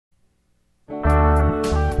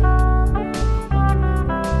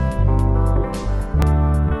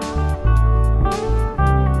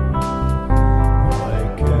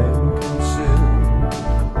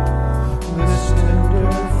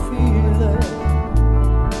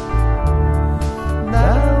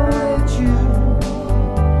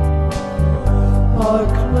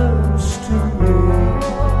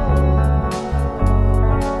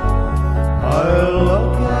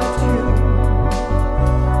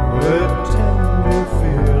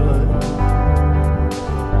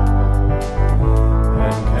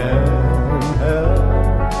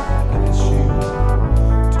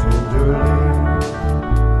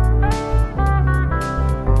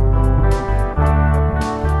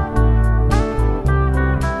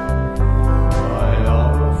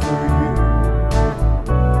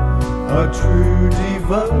true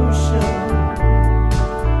devotion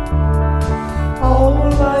all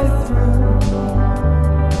life through.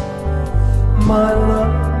 My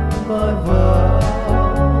love I vow,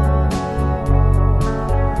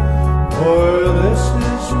 for this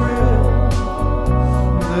is real,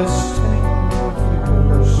 this tender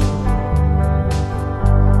devotion,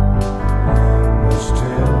 this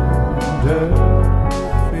tender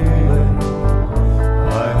feeling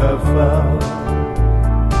I have found.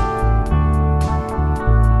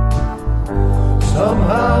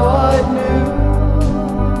 Somehow I knew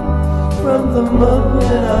from the moment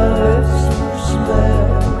I first met,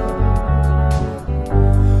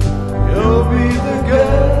 you'll be the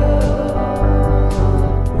girl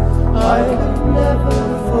I